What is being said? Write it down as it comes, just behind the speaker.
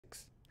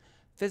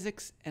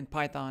physics and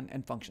Python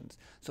and functions.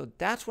 So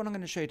that's what I'm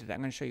going to show you today. I'm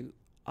going to show you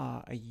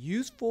a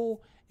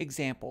useful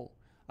example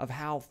of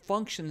how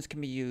functions can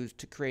be used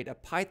to create a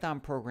Python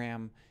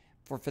program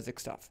for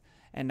physics stuff.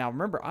 And now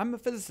remember, I'm a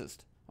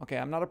physicist. Okay,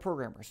 I'm not a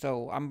programmer,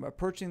 so I'm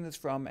approaching this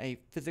from a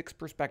physics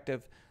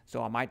perspective.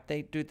 So I might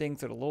do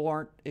things that a little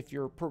aren't. If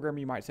you're a programmer,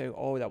 you might say,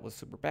 "Oh, that was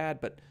super bad."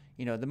 But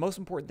you know, the most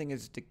important thing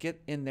is to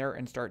get in there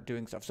and start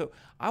doing stuff. So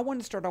I want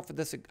to start off with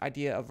this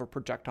idea of a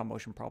projectile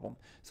motion problem.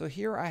 So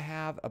here I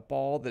have a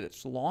ball that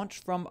it's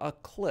launched from a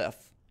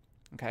cliff,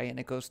 okay, and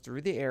it goes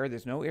through the air.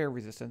 There's no air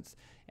resistance,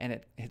 and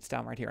it hits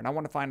down right here. And I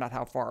want to find out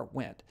how far it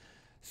went.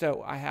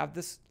 So I have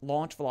this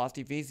launch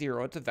velocity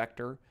v0. It's a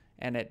vector,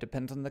 and it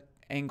depends on the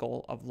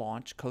angle of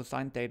launch.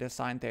 Cosine theta,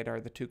 sine theta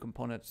are the two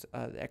components,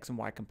 the x and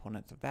y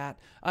components of that.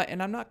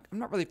 And I'm not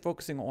really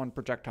focusing on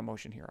projectile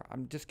motion here.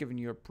 I'm just giving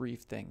you a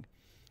brief thing,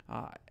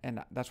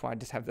 and that's why I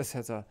just have this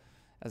as a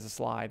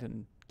slide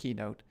and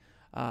keynote.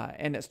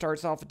 And it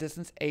starts off at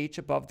distance h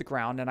above the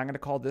ground, and I'm going to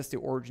call this the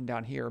origin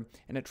down here,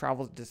 and it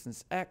travels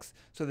distance x,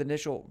 so the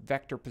initial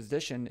vector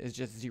position is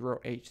just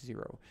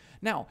 0h0.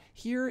 Now,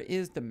 here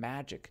is the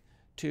magic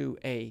to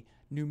a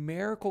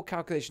numerical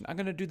calculation. I'm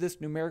going to do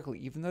this numerically,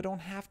 even though I don't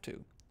have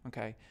to.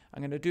 Okay,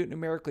 I'm going to do it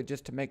numerically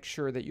just to make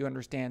sure that you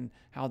understand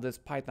how this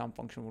Python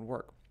function would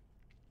work.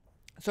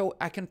 So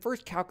I can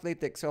first calculate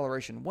the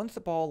acceleration. Once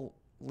the ball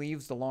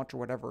leaves the launch or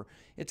whatever,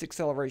 its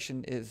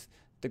acceleration is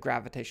the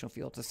gravitational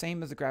field. It's the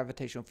same as the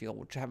gravitational field,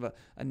 which have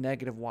a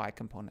negative y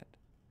component.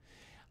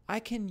 I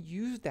can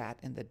use that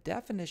in the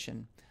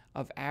definition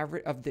of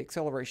the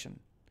acceleration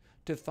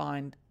to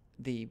find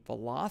the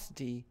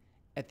velocity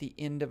at the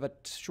end of a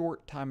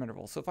short time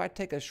interval. So if I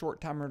take a short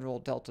time interval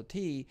delta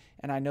t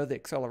and I know the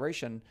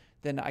acceleration,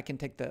 then I can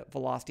take the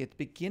velocity at the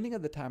beginning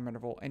of the time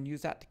interval and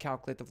use that to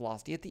calculate the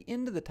velocity at the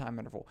end of the time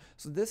interval.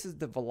 So this is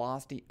the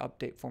velocity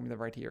update formula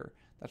right here.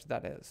 That's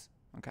what that is.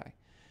 Okay.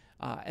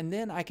 And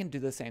then I can do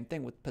the same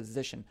thing with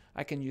position.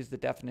 I can use the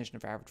definition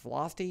of average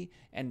velocity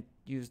and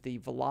use the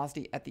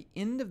velocity at the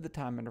end of the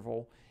time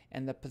interval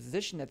and the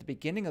position at the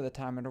beginning of the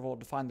time interval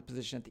to find the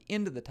position at the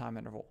end of the time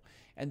interval.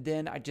 And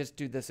then I just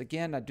do this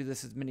again. I do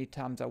this as many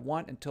times as I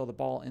want until the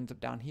ball ends up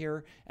down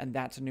here, and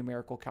that's a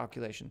numerical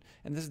calculation.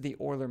 And this is the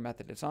Euler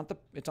method. It's not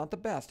the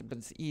best, but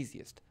it's the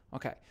easiest.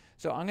 Okay,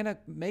 so I'm going to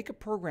make a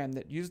program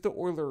that uses the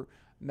Euler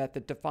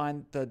method to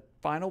find the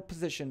final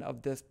position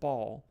of this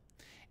ball,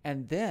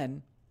 and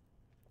then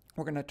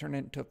we're going to turn it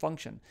into a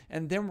function,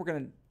 and then we're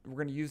going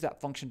to use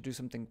that function to do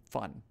something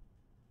fun.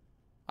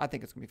 I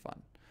think it's going to be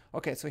fun.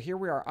 Okay, so here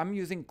we are. I'm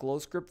using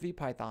GlowScript v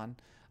Python,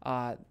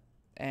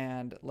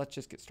 and let's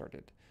just get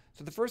started.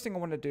 So the first thing I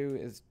want to do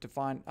is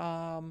define.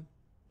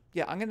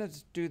 Yeah, I'm going to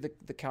just do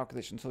the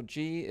calculation. So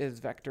g is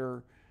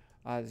vector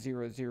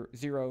 0, 0,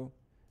 0,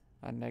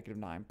 negative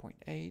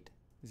 9.8,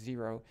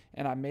 0,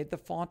 and I made the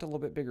font a little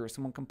bit bigger.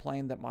 Someone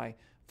complained that my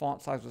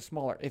font size was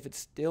smaller. If it's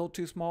still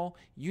too small,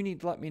 you need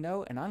to let me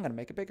know, and I'm going to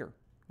make it bigger.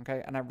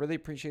 Okay, and I really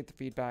appreciate the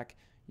feedback.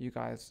 You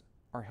guys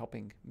are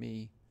helping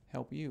me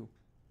help you.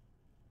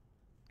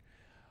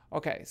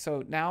 Okay,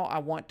 so now I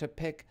want to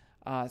pick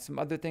some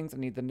other things. I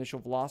need the initial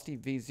velocity,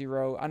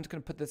 v0. I'm just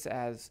going to put this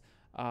as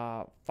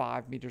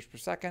 5 meters per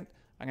second.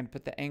 I'm going to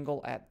put the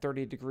angle at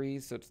 30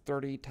 degrees, so it's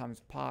 30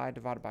 times pi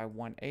divided by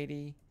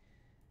 180.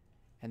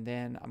 And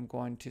then I'm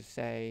going to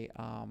say,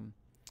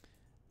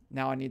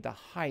 now I need the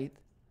height.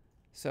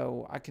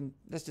 So I can,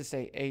 let's just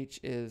say h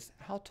is,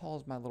 how tall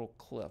is my little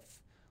cliff?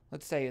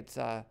 Let's say it's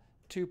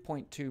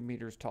 2.2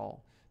 meters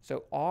tall.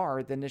 So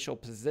r, the initial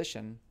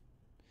position,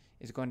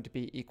 is going to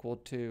be equal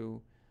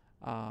to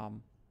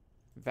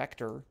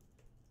vector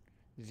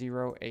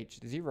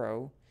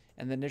 0h0,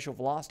 and the initial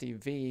velocity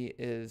v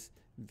is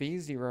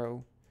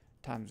v0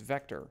 times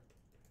vector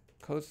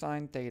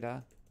cosine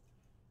theta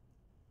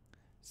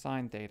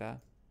sine theta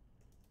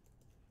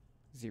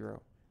 0.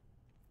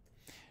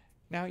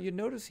 Now you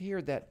notice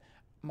here that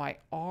my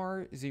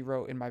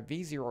r0 and my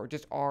v0 are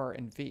just r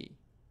and v.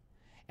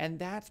 And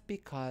that's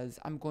because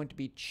I'm going to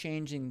be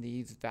changing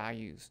these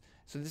values.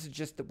 So this is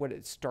just what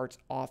it starts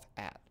off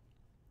at.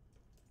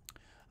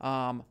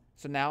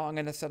 So now I'm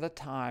going to set a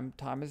time.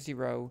 Time is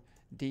 0.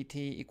 dt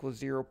equals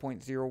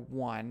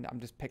 0.01. I'm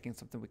just picking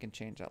something. We can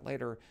change that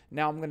later.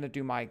 Now I'm going to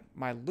do my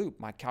loop,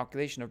 my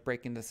calculation of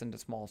breaking this into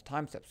smallest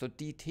time steps. So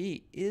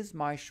dt is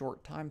my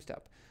short time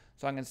step.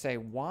 So I'm going to say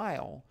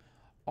while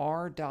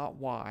r dot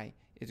y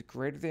is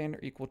greater than or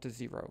equal to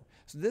 0.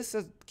 So this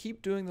says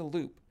keep doing the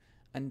loop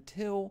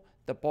until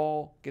the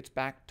ball gets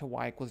back to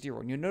y equals 0.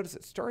 And you'll notice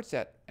it starts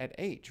at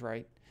h,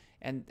 right?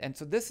 And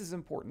so this is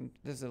important.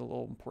 This is a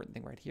little important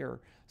thing right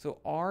here. So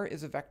r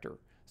is a vector.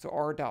 So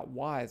r dot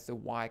y is the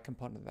y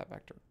component of that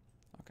vector.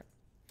 Okay.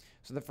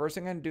 So the first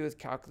thing I'm going to do is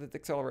calculate the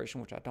acceleration,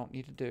 which I don't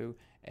need to do.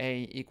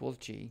 A equals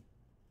g.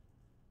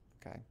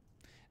 Okay.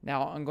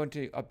 Now I'm going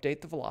to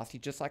update the velocity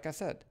just like I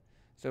said.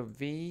 So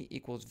v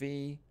equals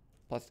v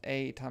plus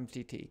a times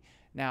dt.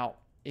 Now,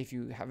 if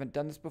you haven't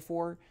done this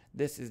before,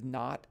 this is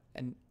not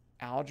an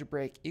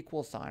algebraic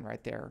equal sign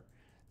right there.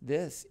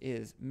 this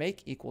is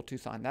make equal to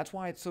sign. That's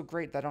why it's so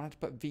great that I don't have to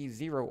put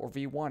v0 or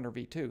v1 or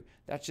v2.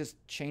 That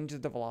just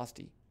changes the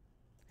velocity.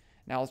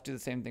 Now let's do the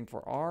same thing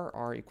for r.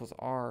 R equals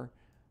r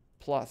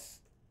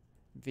plus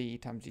v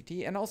times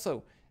dt. And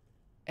also,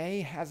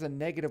 a has a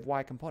negative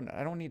y component.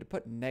 I don't need to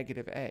put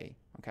negative a,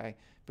 okay?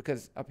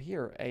 Because up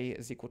here, a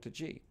is equal to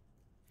g.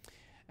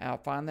 Now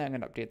finally, I'm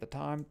going to update the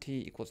time.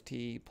 T equals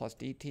t plus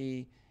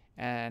dt,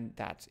 and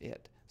that's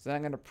it. So then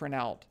I'm going to print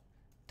out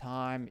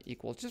time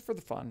equals, just for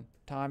the fun,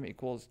 time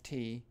equals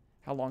t.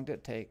 How long did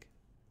it take?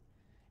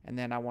 And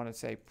then I want to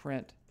say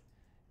print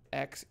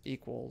x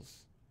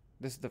equals,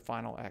 this is the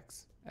final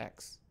x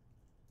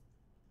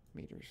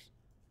meters.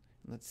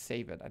 Let's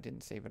save it. I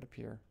didn't save it up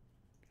here.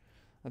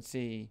 Let's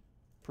see,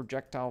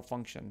 projectile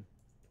function.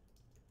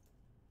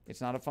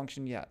 It's not a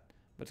function yet,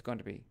 but it's going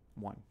to be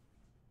 1.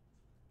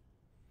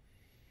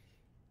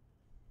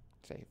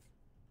 Save.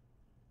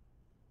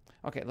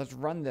 Okay, let's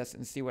run this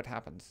and see what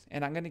happens.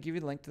 And I'm going to give you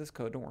the link to this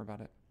code. Don't worry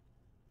about it.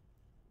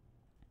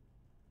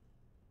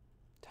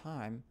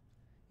 Time.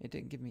 It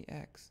didn't give me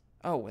x.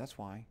 Oh, that's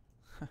why.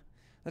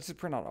 Let's just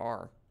print out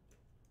r.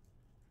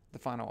 The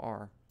final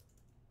r.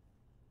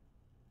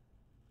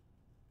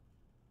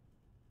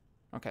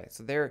 Okay,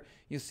 so there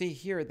you see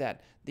here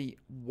that the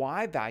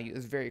y value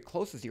is very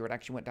close to 0. It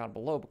actually went down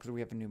below because we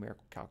have a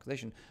numerical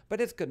calculation, but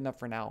it's good enough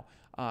for now.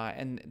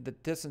 And the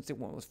distance it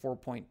went was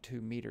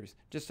 4.2 meters.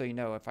 Just so you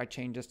know, if I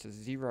change this to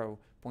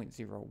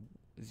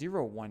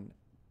 0.001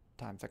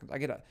 times seconds, I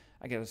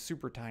get a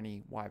super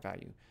tiny y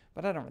value,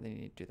 but I don't really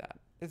need to do that.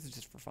 This is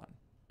just for fun.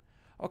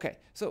 Okay,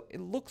 so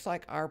it looks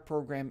like our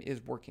program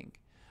is working.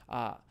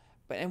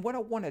 And what I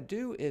want to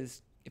do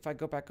is, if I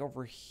go back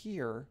over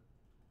here,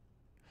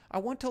 I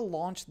want to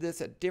launch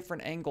this at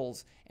different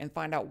angles and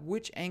find out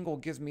which angle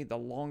gives me the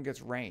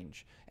longest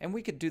range. And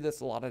we could do this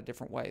a lot of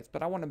different ways,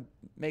 but I want to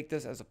make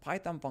this as a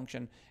Python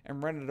function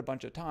and run it a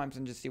bunch of times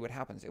and just see what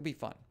happens. It'll be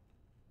fun.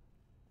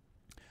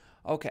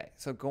 Okay,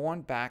 so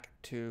going back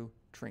to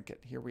Trinket,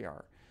 here we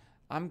are.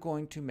 I'm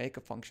going to make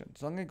a function.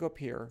 So I'm going to go up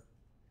here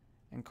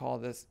and call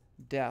this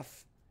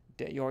def.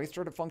 You always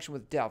start a function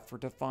with def for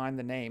define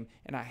the name,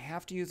 and I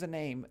have to use a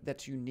name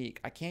that's unique.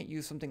 I can't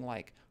use something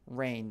like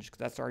range because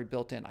that's already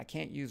built in. I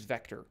can't use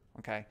vector,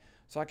 okay?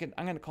 So I'm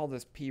going to call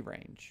this p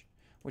range,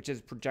 which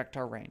is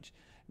projectile range.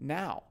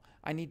 Now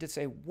I need to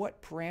say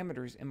what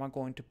parameters am I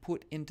going to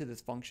put into this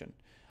function.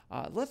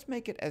 Let's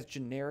make it as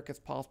generic as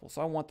possible.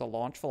 So I want the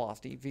launch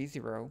velocity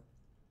v0.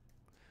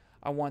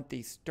 I want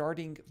the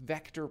starting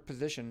vector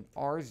position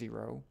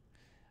r0.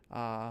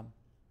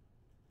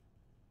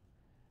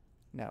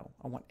 No,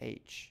 I want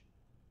h.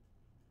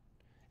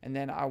 And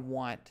then I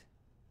want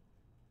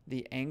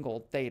the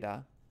angle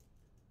theta.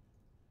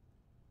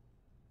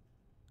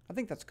 I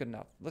think that's good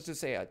enough. Let's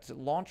just say it's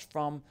launched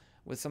from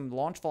with some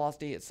launch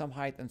velocity at some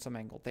height and some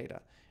angle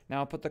theta. Now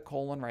I'll put the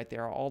colon right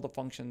there. All the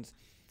functions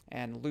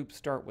and loops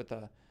start with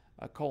a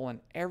colon.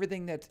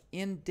 Everything that's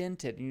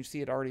indented, and you see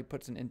it already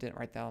puts an indent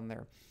right down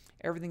there.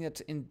 Everything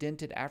that's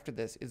indented after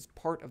this is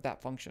part of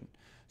that function.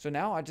 So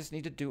now I just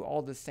need to do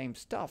all the same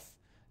stuff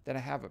that I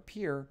have up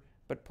here,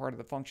 but part of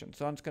the function.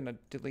 So I'm just going to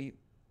delete,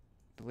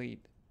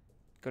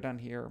 go down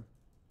here.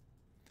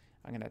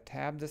 I'm going to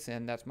tab this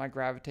in. That's my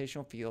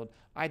gravitational field.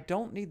 I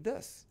don't need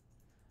this.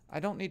 I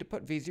don't need to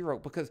put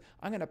V0 because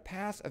I'm going to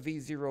pass a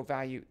V0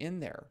 value in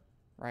there,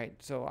 right?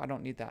 So I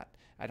don't need that.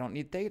 I don't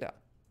need theta.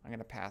 I'm going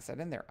to pass that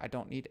in there. I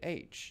don't need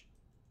H.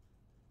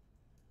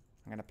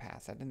 I'm going to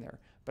pass that in there.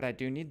 But I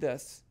do need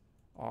this,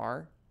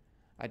 R.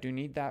 I do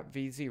need that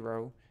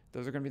V0.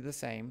 Those are going to be the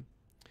same.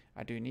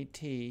 I do need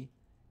T,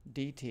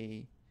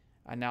 dt.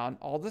 And now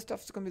all this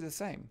stuff is going to be the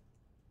same.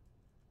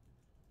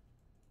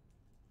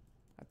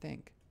 I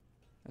think.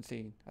 Let's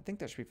see. I think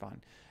that should be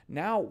fine.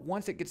 Now,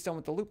 once it gets done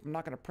with the loop, I'm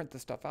not going to print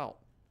this stuff out.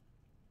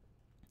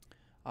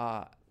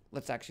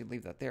 Let's actually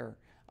leave that there.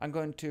 I'm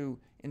going to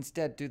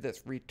instead do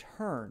this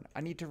return.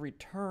 I need to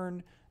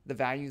return the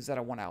values that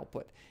I want to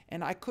output.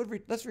 And I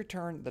could, let's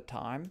return the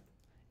time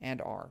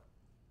and R.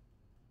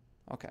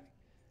 Okay.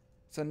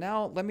 So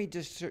now let me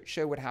just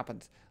show what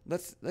happens.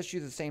 Let's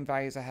use the same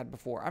values I had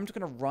before. I'm just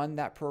going to run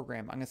that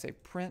program. I'm going to say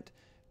print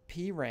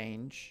p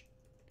range,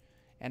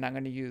 and I'm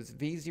going to use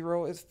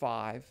v0 is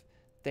 5,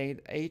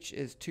 theta, h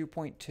is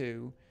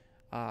 2.2.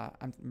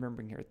 I'm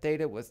remembering here.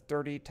 Theta was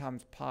 30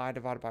 times pi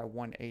divided by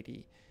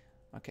 180.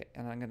 Okay,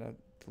 and I'm going to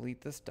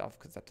delete this stuff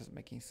because that doesn't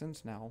make any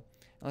sense now.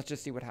 And let's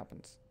just see what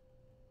happens.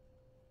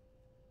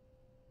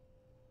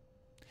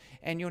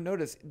 And you'll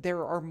notice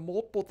there are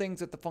multiple things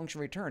that the function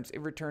returns.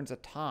 It returns a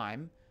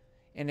time,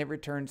 and it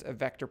returns a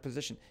vector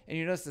position. And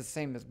you notice it's the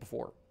same as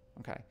before.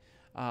 Okay.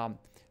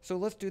 So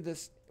let's do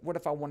this. What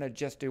if I want to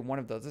just do one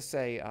of those? Let's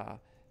say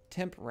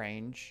temp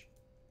range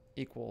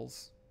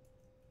equals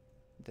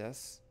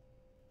this.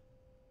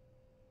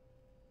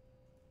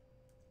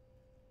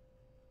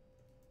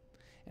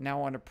 And now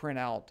I want to print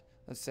out,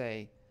 let's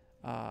say,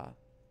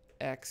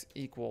 x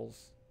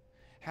equals.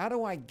 How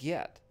do I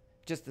get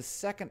just the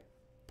second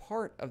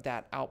part of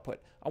that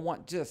output. I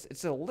want just,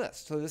 it's a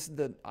list. So this is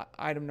the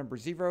item number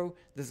 0,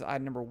 this is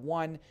item number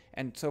 1,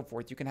 and so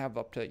forth. You can have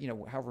up to,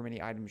 however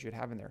many items you'd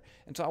have in there.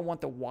 And so I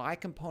want the Y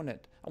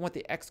component, I want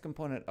the X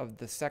component of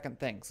the second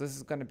thing. So this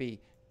is going to be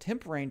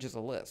temp range is a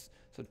list.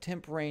 So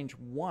temp range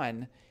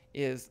 1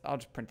 is, I'll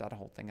just print that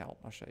whole thing out.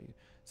 I'll show you.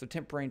 So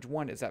temp range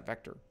 1 is that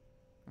vector.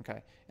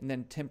 Okay. And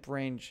then temp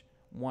range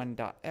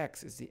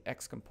 1.x is the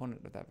X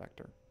component of that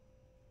vector.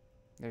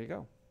 There you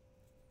go.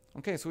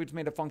 Okay, so we just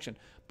made a function,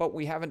 but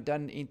we haven't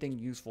done anything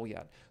useful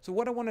yet. So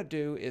what I want to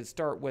do is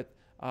start with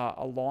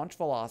a launch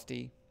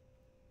velocity.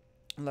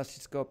 And let's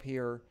just go up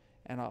here,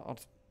 and I'll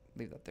just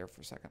leave that there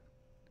for a second.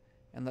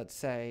 And let's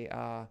say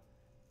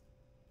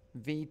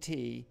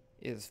VT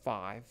is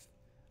 5.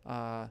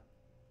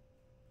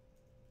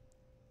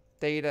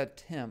 Theta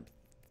temp,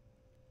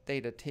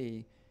 theta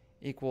T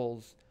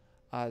equals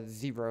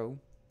 0.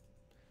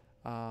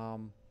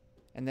 And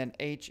then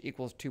H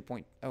equals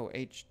 2.0,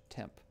 H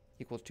temp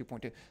equals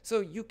 2.2.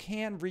 So you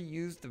can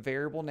reuse the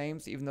variable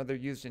names even though they're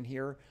used in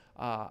here.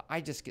 I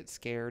just get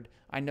scared.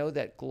 I know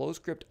that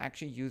GlowScript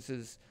actually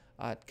uses,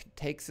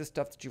 takes this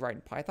stuff that you write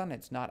in Python.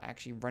 It's not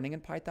actually running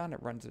in Python.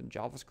 It runs in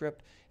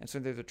JavaScript. And so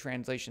there's a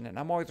translation. And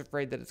I'm always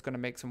afraid that it's going to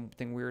make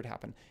something weird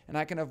happen. And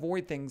I can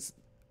avoid things,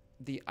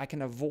 I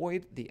can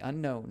avoid the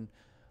unknown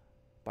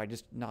by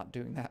just not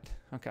doing that.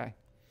 Okay.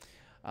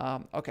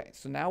 Okay,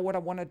 so now what I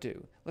want to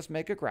do, let's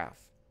make a graph.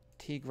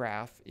 T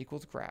graph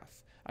equals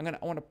graph. I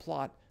want to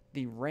plot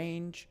the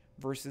range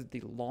versus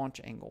the launch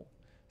angle.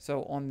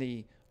 So on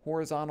the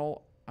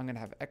horizontal, I'm going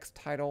to have x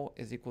title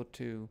is equal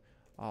to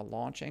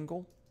launch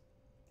angle,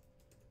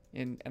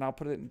 and I'll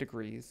put it in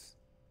degrees.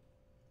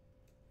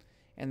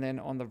 And then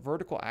on the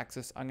vertical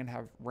axis, I'm going to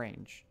have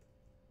range.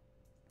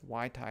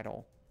 Y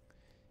title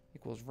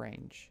equals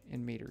range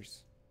in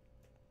meters.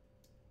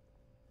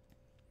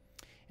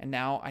 And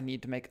now I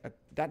need to make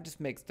that just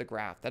makes the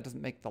graph. That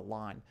doesn't make the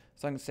line.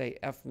 So I'm going to say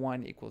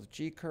F1 equals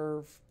G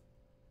curve.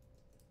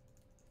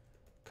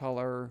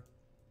 Color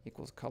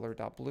equals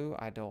color.blue.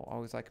 I don't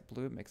always like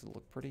blue. It makes it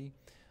look pretty.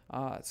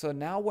 So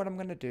now what I'm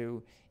going to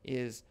do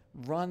is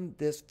run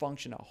this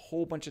function a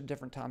whole bunch of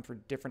different times for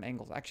different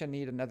angles. Actually, I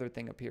need another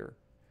thing up here.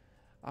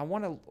 I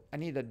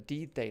need a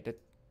d theta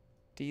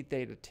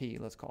t,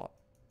 let's call it.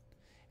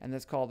 And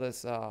let's call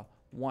this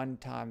 1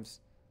 times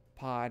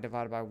pi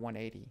divided by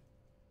 180.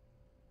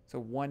 So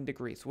 1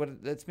 degree. So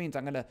what this means,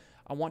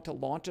 I want to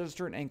launch at a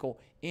certain angle,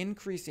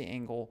 increase the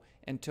angle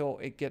until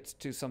it gets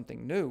to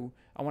something new.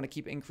 I want to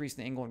keep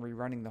increasing the angle and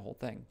rerunning the whole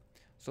thing.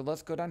 So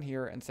let's go down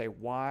here and say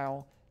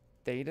while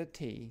theta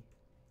t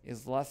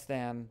is less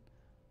than,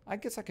 I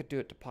guess I could do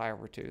it to pi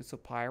over 2. So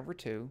pi over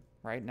 2,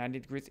 right, 90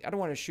 degrees. I don't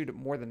want to shoot it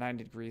more than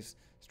 90 degrees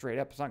straight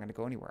up. It's not going to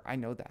go anywhere. I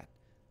know that.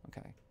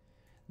 Okay.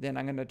 Then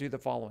I'm going to do the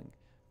following.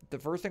 The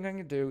first thing I'm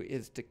going to do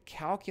is to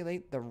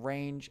calculate the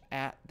range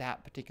at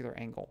that particular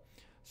angle.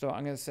 So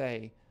I'm going to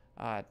say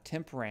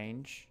temp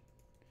range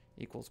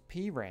equals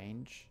p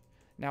range.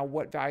 Now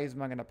what values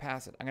am I going to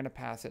pass it? I'm going to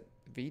pass it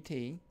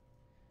VT.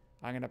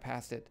 I'm going to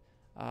pass it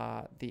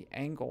the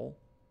angle.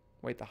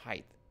 Wait, the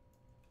height.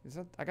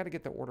 I got to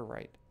get the order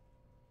right.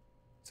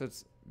 So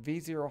it's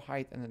V0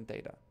 height and then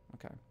theta.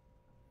 Okay.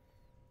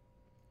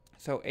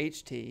 So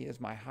HT is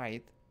my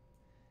height,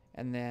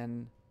 and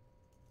then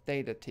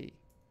theta T,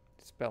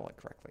 to spell it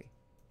correctly.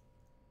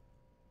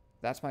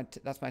 That's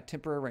my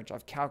temporary range.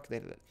 I've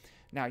calculated it.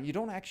 Now you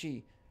don't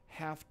actually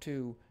have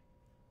to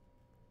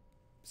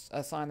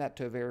assign that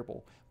to a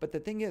variable. But the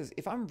thing is,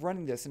 if I'm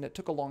running this and it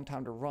took a long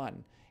time to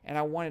run, and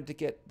I wanted to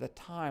get the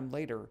time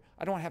later,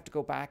 I don't have to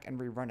go back and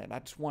rerun it. I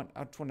just want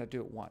to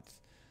do it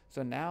once.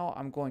 So now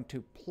I'm going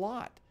to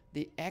plot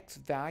the x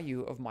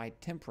value of my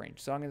temp range.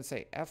 So I'm going to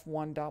say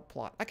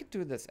f1.plot. I could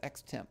do this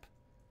x temp.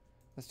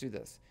 Let's do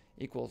this.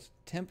 Equals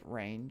temp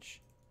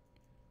range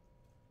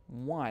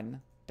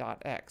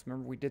 1.x.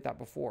 Remember we did that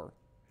before.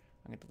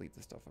 I'm going to delete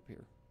this stuff up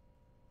here.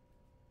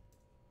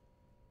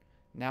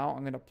 Now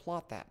I'm going to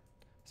plot that.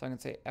 So I'm going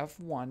to say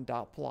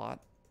f1.plot.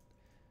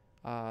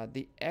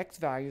 The x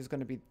value is going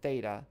to be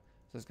theta.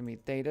 So it's going to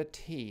be theta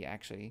t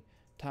actually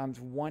times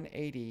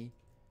 180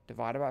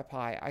 divided by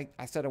pi.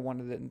 I said I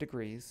wanted it in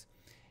degrees.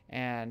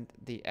 And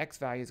the x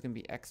value is going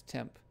to be x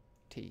temp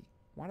t.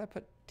 Why did I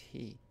put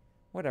t?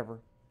 Whatever.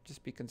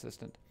 Just be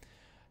consistent.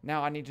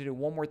 Now I need to do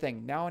one more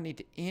thing. Now I need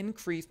to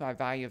increase my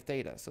value of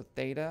theta. So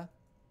theta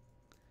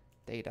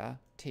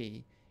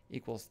t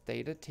equals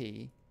theta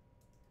t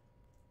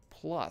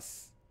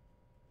plus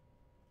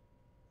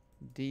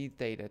d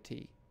theta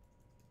t.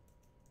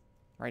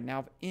 Right now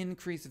I've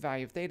increased the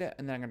value of theta,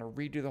 and then I'm going to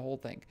redo the whole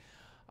thing.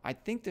 I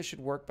think this should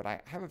work, but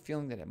I have a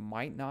feeling that it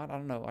might not. I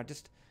don't know. I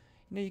just,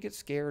 you get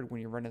scared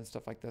when you're running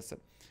stuff like this.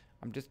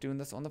 I'm just doing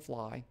this on the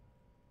fly.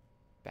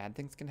 Bad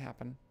things can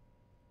happen.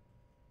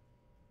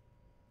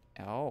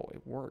 Oh,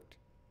 it worked.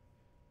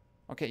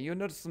 Okay, you'll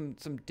notice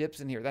some dips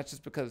in here. That's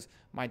just because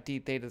my d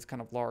theta is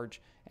kind of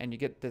large, and you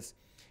get this.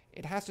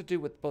 It has to do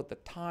with both the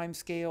time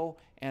scale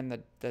and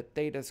the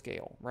theta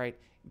scale, right?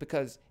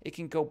 Because it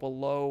can go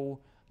below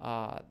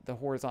the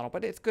horizontal,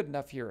 but it's good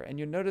enough here. And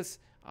you'll notice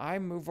I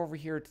move over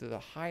here to the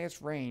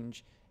highest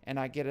range and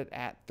I get it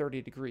at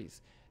 30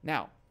 degrees.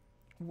 Now,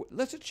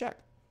 let's just check,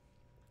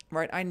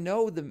 right? I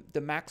know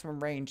the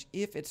maximum range,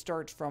 if it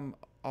starts from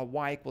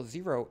y equals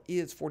 0,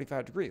 is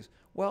 45 degrees.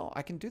 Well,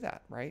 I can do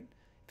that, right?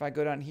 If I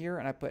go down here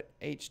and I put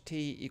ht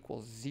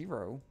equals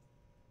 0,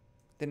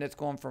 then it's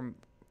going from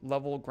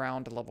level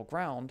ground to level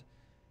ground,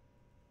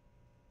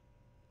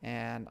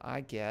 and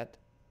I get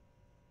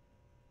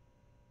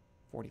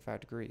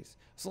 45 degrees.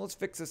 So let's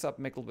fix this up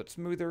and make it a little bit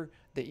smoother.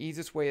 The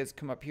easiest way is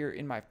come up here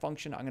in my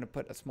function. I'm going to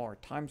put a smaller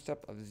time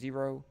step of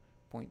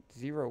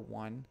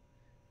 0.01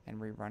 and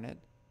rerun it.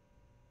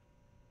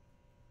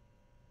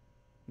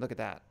 Look at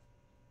that.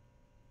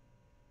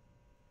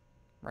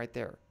 Right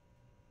there.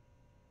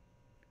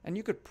 And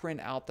you could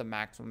print out the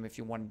maximum if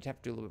you wanted to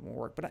have to do a little bit more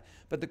work.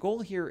 But the goal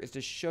here is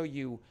to show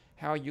you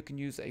how you can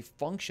use a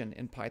function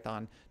in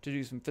Python to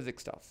do some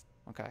physics stuff.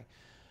 Okay.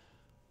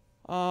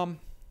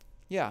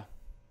 Yeah.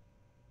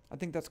 I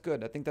think that's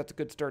good. I think that's a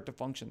good start to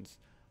functions.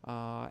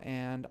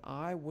 And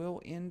I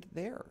will end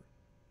there.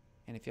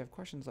 And if you have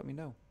questions, let me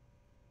know.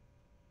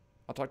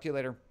 I'll talk to you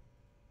later.